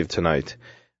Tel Aviv tonight.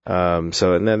 And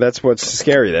then that's what's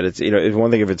scary, that it's, it's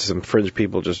one thing if it's some fringe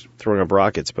people just throwing up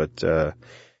rockets, but a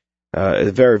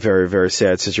very, very, very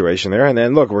sad situation there. And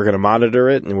then, look, we're going to monitor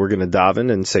it, and we're going to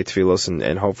daven and say tefillos,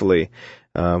 and hopefully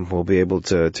we'll be able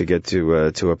to get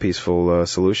to a peaceful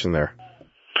solution there.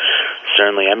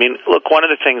 Certainly. I mean, look, one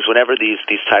of the things, whenever these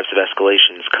types of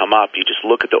escalations come up, you just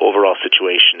look at the overall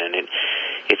situation, and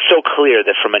it's so clear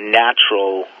that from a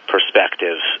natural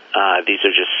perspective, these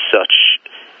are just such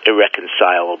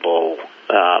irreconcilable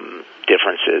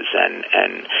differences and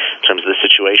in terms of the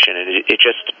situation, and it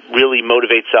just really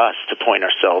motivates us to point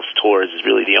ourselves towards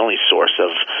really the only source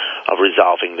of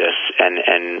resolving this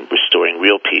and restoring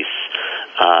real peace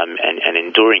and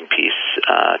enduring peace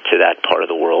to that part of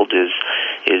the world is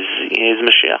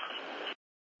Mashiach.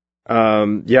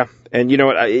 Yeah, and you know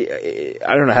what, I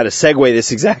don't know how to segue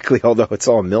this exactly, although it's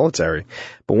all military,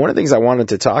 but one of the things I wanted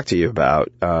to talk to you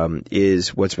about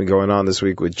is what's been going on this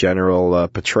week with General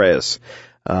Petraeus.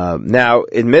 Now,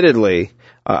 admittedly,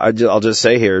 I'll just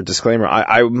say here, disclaimer,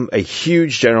 I'm a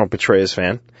huge General Petraeus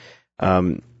fan.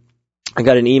 I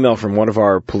got an email from one of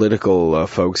our political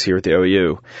folks here at the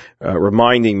OU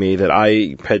reminding me that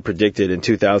I had predicted in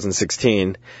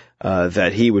 2016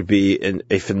 that he would be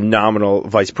a phenomenal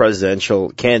vice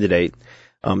presidential candidate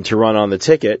to run on the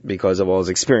ticket because of all his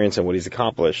experience and what he's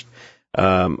accomplished.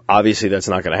 Obviously, that's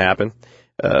not going to happen.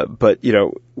 But,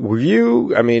 were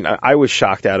you, I was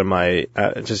shocked out of my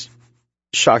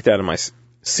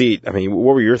seat. I mean,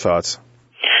 what were your thoughts?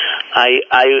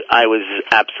 I was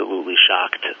absolutely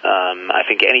shocked. I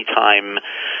think any time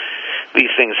these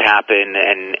things happen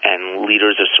and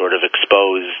leaders are sort of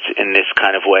exposed in this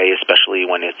kind of way, especially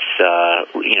when it's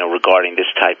regarding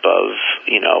this type of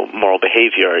moral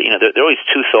behavior, there are always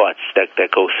two thoughts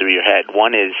that go through your head.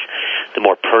 One is the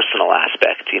more personal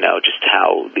aspect, just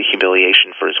how the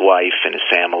humiliation for his wife and his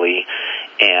family,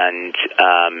 and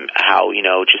how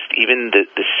just even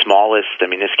the smallest,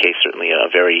 in this case certainly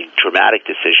a very dramatic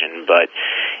decision, but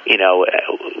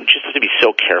just have to be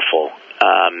so careful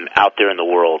out there in the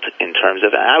world in terms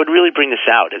of, and I would really bring this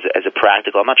out as a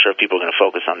practical, I'm not sure if people are going to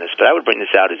focus on this, but I would bring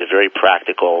this out as a very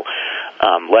practical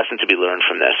lesson to be learned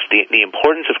from this. The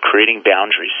importance of creating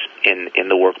boundaries in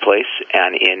the workplace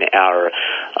and in our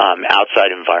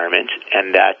outside environment,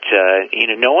 and that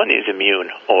no one is immune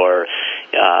or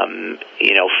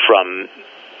from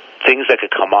things that could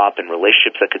come up and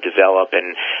relationships that could develop,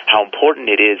 and how important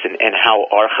it is, and how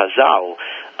our Chazal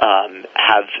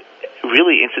have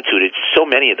really instituted so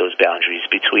many of those boundaries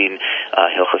between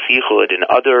Hilchos Yichud and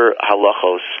other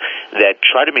halachos that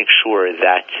try to make sure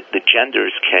that the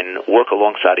genders can work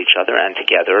alongside each other and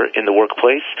together in the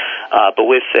workplace, but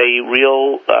with a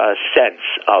real sense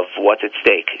of what's at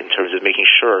stake in terms of making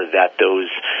sure that those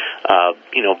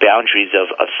boundaries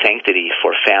of sanctity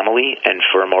for family and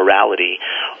for morality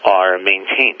are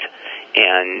maintained.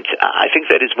 And I think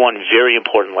that is one very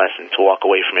important lesson to walk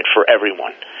away from it for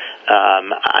everyone.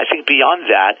 I think beyond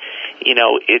that,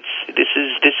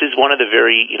 this is one of the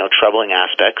very troubling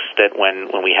aspects, that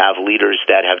when we have leaders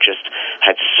that have just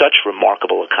had such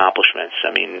remarkable accomplishments.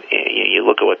 You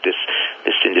look at what this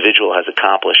individual has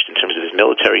accomplished in terms of his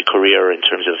military career, in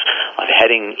terms of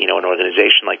heading an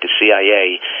organization like the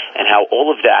CIA, and how all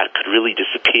of that could really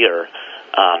disappear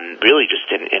really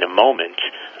just in a moment,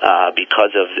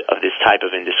 because of this type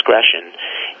of indiscretion.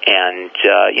 And,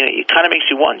 it kind of makes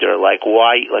you wonder,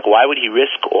 why would he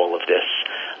risk all of this,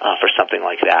 for something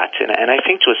like that? And I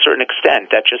think to a certain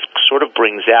extent that just sort of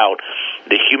brings out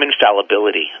the human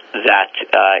fallibility that,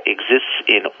 exists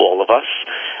in all of us.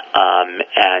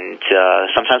 And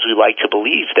sometimes we like to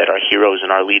believe that our heroes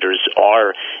and our leaders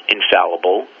are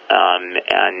infallible,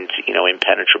 and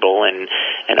impenetrable and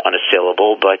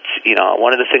unassailable. But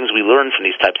one of the things we learn from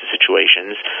these types of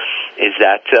situations is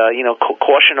that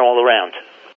caution all around.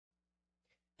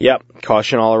 Yep,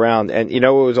 caution all around. And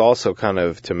what was also kind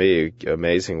of, to me,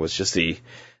 amazing was just the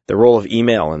role of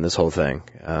email in this whole thing.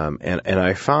 And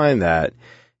I find that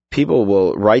people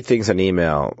will write things in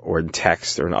email or in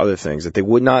text or in other things that they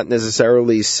would not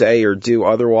necessarily say or do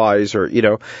otherwise, or,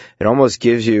 it almost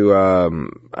gives you, I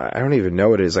don't even know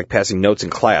what it is, like passing notes in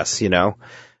class,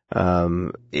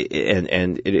 and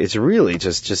it's really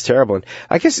just terrible. And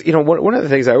I guess, one of the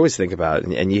things I always think about,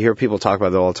 and you hear people talk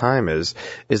about it all the time, is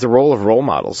the role of role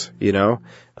models,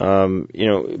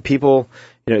 people,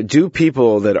 do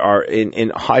people that are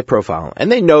in high profile,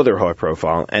 and they know they're high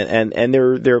profile, and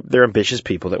they're ambitious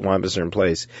people that want a certain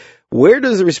place. Where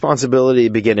does the responsibility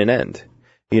begin and end?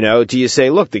 Do you say,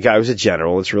 look, the guy was a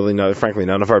general, it's really frankly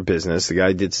none of our business. The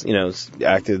guy did,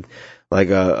 acted like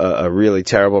a really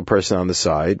terrible person on the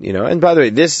side, and by the way,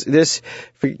 this,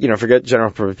 forget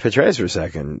General Petraeus for a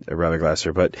second, Rabbi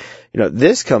Glasser, but,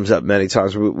 this comes up many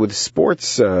times with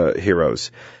sports,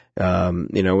 heroes.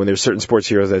 When there's certain sports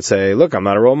heroes that say, look, I'm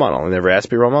not a role model. I never asked to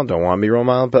be a role model, don't want to be a role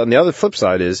model. But on the other flip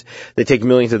side is they take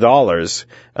millions of dollars,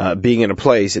 being in a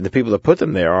place, and the people that put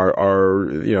them there are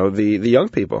the young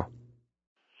people.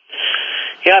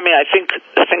 Yeah, I think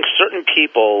certain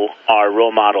people are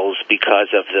role models because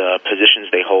of the positions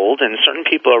they hold, and certain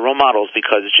people are role models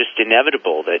because it's just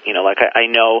inevitable that, I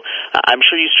know, I'm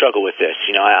sure you struggle with this.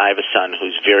 I have a son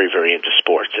who's very, very into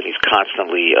sports, and he's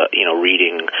constantly,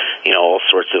 reading, all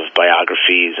sorts of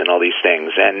biographies and all these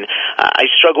things. And I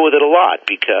struggle with it a lot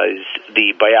because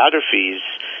the biographies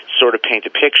sort of paint a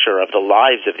picture of the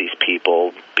lives of these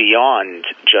people beyond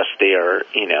just their,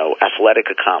 athletic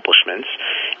accomplishments.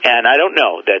 And I don't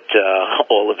know that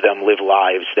all of them live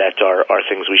lives that are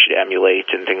things we should emulate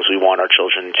and things we want our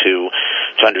children to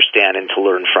understand and to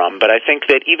learn from. But I think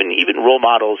that even role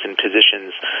models in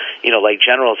positions, like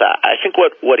generals, I think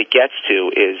what it gets to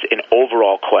is an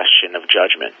overall question of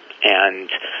judgment. And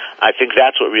I think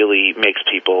that's what really makes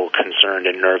people concerned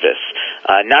and nervous.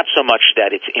 Not so much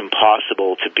that it's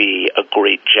impossible to be a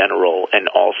great general and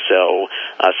also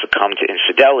succumb to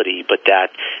infidelity, but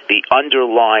that the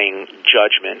underlying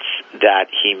judgments that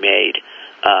he made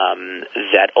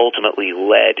that ultimately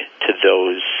led to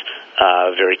those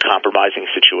very compromising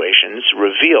situations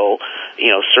reveal,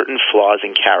 certain flaws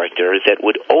in character that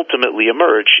would ultimately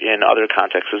emerge in other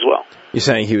contexts as well. You're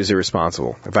saying he was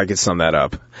irresponsible, if I could sum that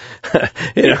up.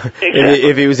 Exactly.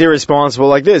 If he was irresponsible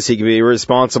like this, he could be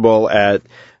irresponsible at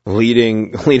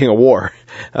leading a war.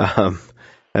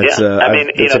 That's, think about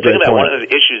point. One of the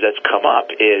issues that's come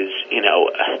up is,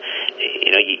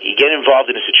 you get involved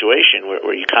in a situation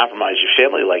where you compromise your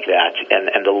family like that,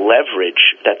 and the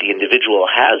leverage that the individual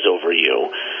has over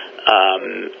you,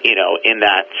 in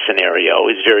that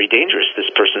scenario is very dangerous. This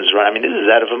person's this is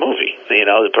out of a movie.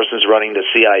 The person's running the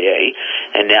CIA,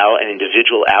 and now an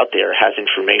individual out there has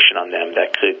information on them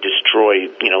that could destroy,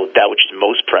 that which is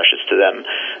most precious to them.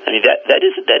 That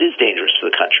is dangerous for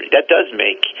the country. That does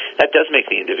make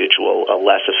the individual a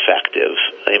less effective,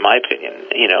 in my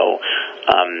opinion,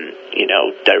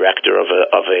 director of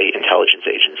a intelligence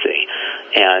agency.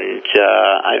 And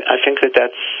I think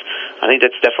that's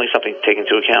definitely something to take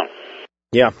into account.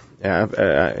 Yeah,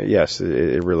 yes,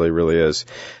 it really, really is.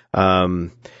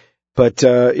 But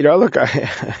look,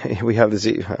 we have this,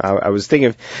 I was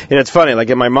thinking, it's funny, like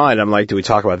in my mind, I'm like, do we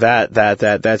talk about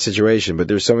that situation? But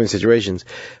there's so many situations.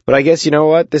 But I guess, you know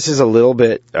what? This is a little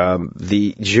bit,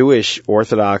 the Jewish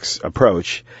Orthodox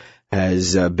approach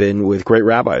has been with great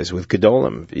rabbis, with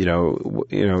Gedolim.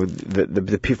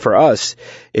 For us,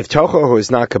 if Tochoho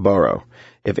is not Kaboro,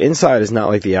 if inside is not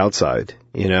like the outside,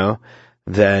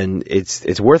 then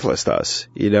it's worthless to us,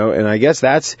 and I guess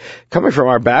that's coming from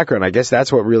our background. I guess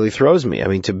that's what really throws me.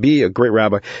 To be a great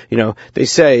rabbi, they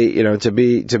say, to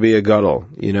be a gadol,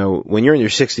 when you're in your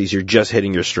 60s, you're just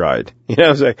hitting your stride.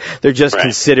 They're just right.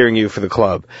 Considering you for the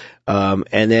club.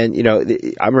 And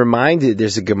then, I'm reminded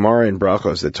there's a Gemara in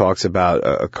Brachos that talks about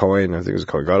a Kohen, I think it was a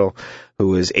Kohen Gadol, who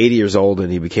was 80 years old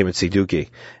and he became a Tziduki.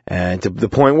 And the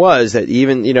point was that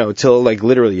even, till like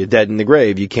literally you're dead in the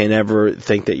grave, you can't ever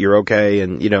think that you're okay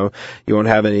and, you won't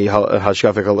have any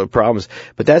hashkafic problems.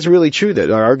 But that's really true that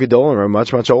our Gedolim are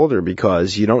much, much older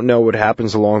because you don't know what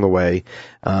happens along the way.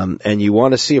 And you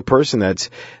want to see a person that's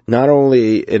not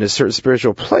only in a certain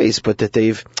spiritual place, but that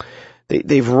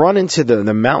they've run into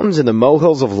the mountains and the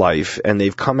molehills of life and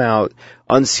they've come out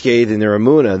unscathed in their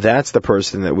emunah. That's the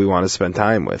person that we want to spend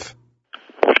time with.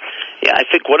 Yeah, I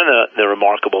think one of the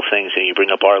remarkable things, and you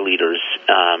bring up our leaders,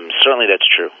 certainly that's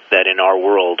true, that in our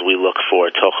world we look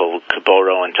for Tochel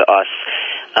Kaboro, and to us,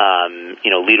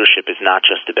 leadership is not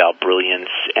just about brilliance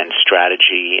and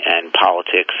strategy and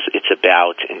politics. It's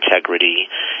about integrity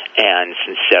and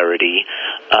sincerity.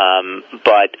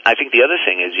 But I think the other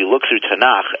thing is you look through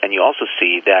Tanakh and you also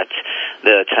see that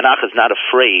the Tanakh is not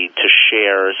afraid to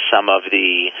share some of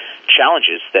the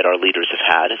challenges that our leaders have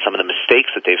had and some of the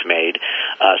mistakes that they've made,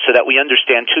 so that we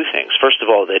understand two things. First of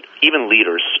all, that even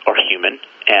leaders are human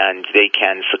and they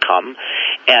can succumb,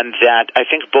 and that I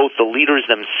think both the leaders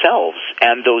themselves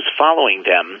and those following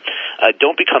them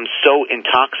don't become so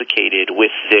intoxicated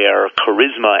with their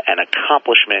charisma and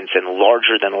accomplishments and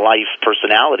larger-than-life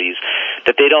personalities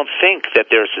that they don't think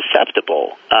that they're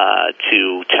susceptible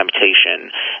to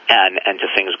temptation and to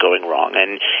things going wrong.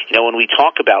 And, when we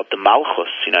talk about the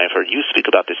Malchus, I've heard you speak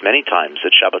about this many times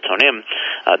at Shabbatonim,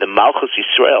 the Malchus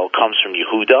Yisrael comes from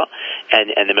Yehuda,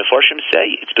 and the Mefarshim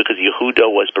say it's because Yehuda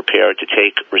was prepared to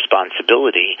take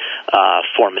responsibility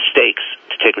for mistakes,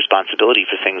 to take responsibility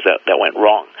for things that went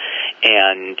wrong.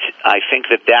 And I think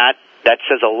that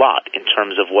says a lot in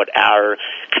terms of what our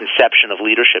conception of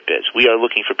leadership is. We are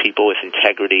looking for people with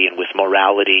integrity and with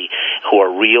morality who are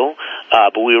real,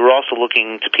 but we were also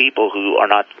looking to people who are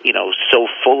not, so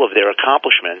full of their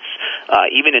accomplishments,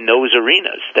 even in those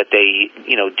arenas, that they,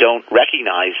 don't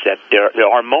recognize that there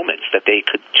are moments that they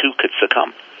could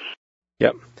succumb.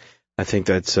 Yep. I think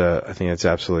that's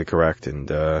absolutely correct. And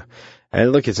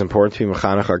look, it's important to be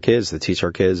mechanech our kids, to teach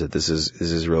our kids that this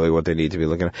is really what they need to be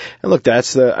looking at. And look,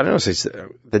 that's I don't know,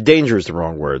 the danger is the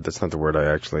wrong word. That's not the word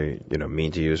I actually,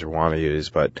 mean to use or want to use.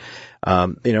 But,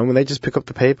 when they just pick up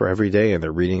the paper every day and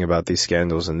they're reading about these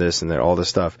scandals and this and that, all this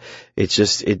stuff, it's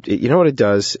just, you know what it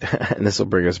does? And this will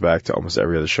bring us back to almost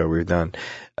every other show we've done.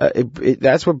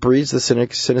 That's what breeds the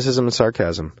cynicism and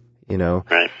sarcasm.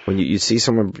 Right. When you see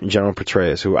someone, General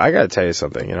Petraeus, who, I gotta tell you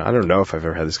something, I don't know if I've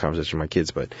ever had this conversation with my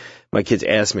kids, but my kids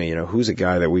ask me, who's a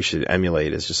guy that we should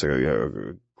emulate as just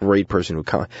a great person who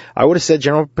I would have said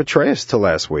General Petraeus till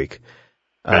last week.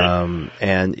 Right.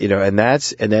 And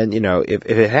then, if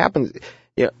it happens,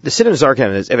 the cynicism and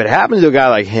sarcasm is, if it happens to a guy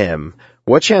like him,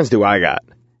 what chance do I got,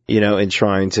 in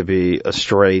trying to be a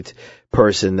straight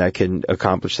person that can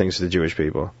accomplish things for the Jewish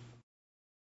people?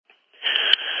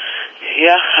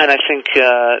 Yeah, and I think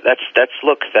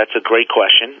that's a great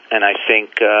question, and I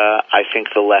think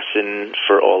the lesson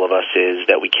for all of us is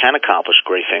that we can accomplish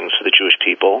great things for the Jewish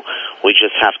people. We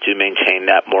just have to maintain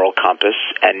that moral compass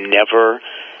and never,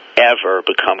 ever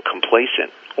become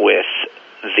complacent with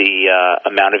the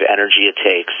amount of energy it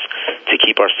takes to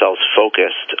keep ourselves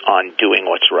focused on doing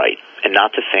what's right, and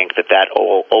not to think that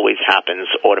always happens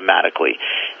automatically.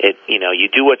 You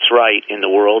do what's right in the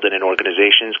world and in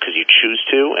organizations because you choose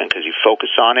to and because you focus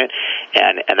on it,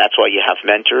 and that's why you have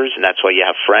mentors, and that's why you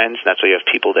have friends, and that's why you have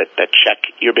people that check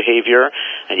your behavior,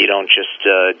 and you don't just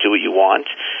do what you want.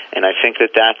 And I think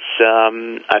that's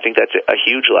a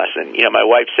huge lesson. My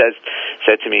wife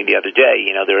said to me the other day,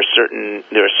 there are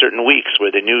certain weeks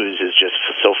where the news is just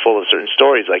so full of certain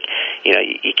stories, like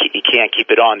you can't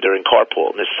keep it on during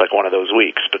carpool, and this is like one of those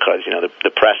weeks because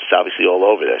the press is obviously all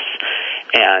over this,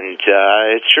 and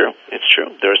it's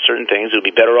true. There are certain things it would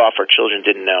be better off our children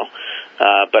didn't know,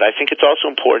 but I think it's also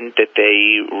important that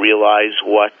they realize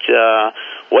what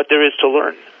there is to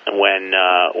learn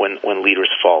when leaders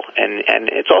fall,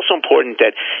 and it's also important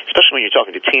that, especially when you're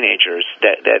talking to teenagers,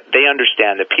 that they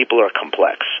understand that people are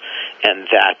complex, and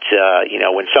that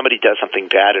when somebody does something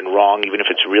bad and wrong, even if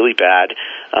it's really bad,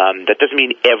 that doesn't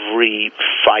mean every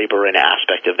fiber and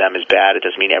aspect of them is bad. It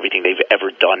doesn't mean everything they've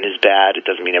ever done is bad. It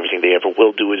doesn't mean everything they ever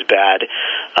will do is bad.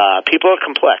 People are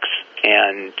complex.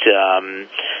 And,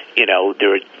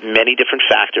 there are many different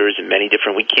factors and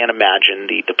we can't imagine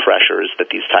the pressures that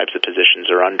these types of positions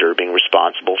are under, being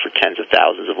responsible for tens of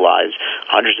thousands of lives,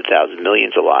 hundreds of thousands,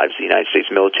 millions of lives, the United States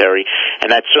military.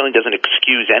 And that certainly doesn't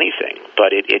excuse anything,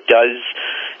 but it does,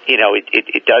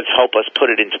 it does help us put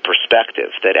it into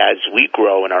perspective that as we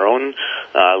grow in our own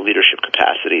leadership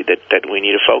capacity, that we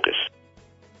need to focus.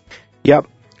 Yep.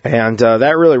 And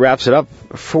that really wraps it up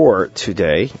for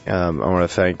today. I want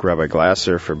to thank Rabbi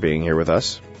Glasser for being here with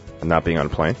us and not being on a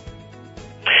plane.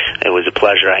 It was a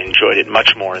pleasure. I enjoyed it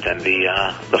much more than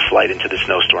the flight into the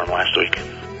snowstorm last week.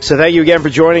 So thank you again for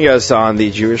joining us on the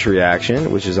Jewish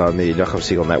Reaction, which is on the Nachum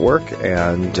Segal Network,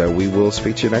 and we will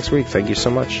speak to you next week. Thank you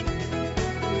so much.